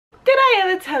I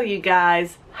ever tell you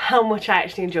guys how much I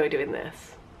actually enjoy doing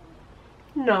this?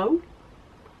 No.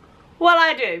 Well,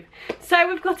 I do. So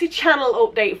we've got a channel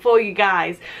update for you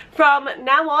guys. From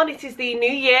now on, it is the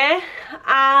new year,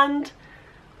 and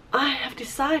I have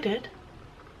decided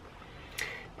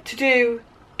to do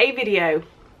a video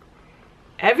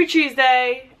every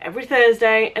Tuesday, every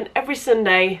Thursday, and every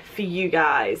Sunday for you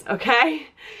guys, okay?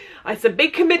 It's a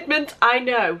big commitment, I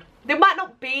know. There might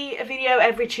not be a video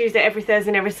every Tuesday, every Thursday,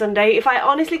 and every Sunday. If I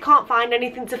honestly can't find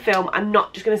anything to film, I'm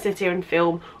not just going to sit here and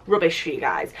film rubbish for you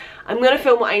guys. I'm going to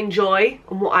film what I enjoy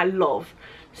and what I love.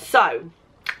 So,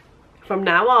 from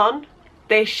now on,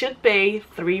 there should be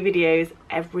 3 videos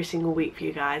every single week for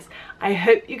you guys. I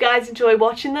hope you guys enjoy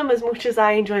watching them as much as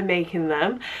I enjoy making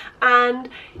them. And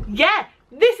yeah,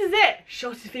 this is it.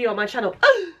 Shortest video on my channel.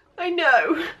 I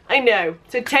know.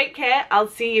 So take care. I'll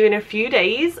see you in a few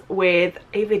days with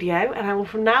a video, and I will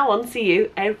from now on see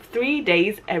you 3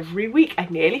 days every week. I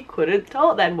nearly couldn't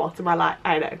talk then. What am I like?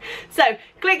 I know. So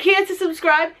click here to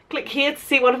subscribe. Click here to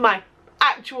see one of my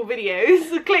actual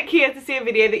videos. Click here to see a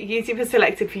video that YouTube has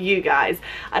selected for you guys.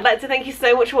 I'd like to thank you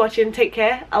so much for watching. Take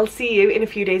care. I'll see you in a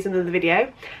few days in another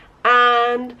video,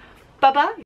 and bye bye.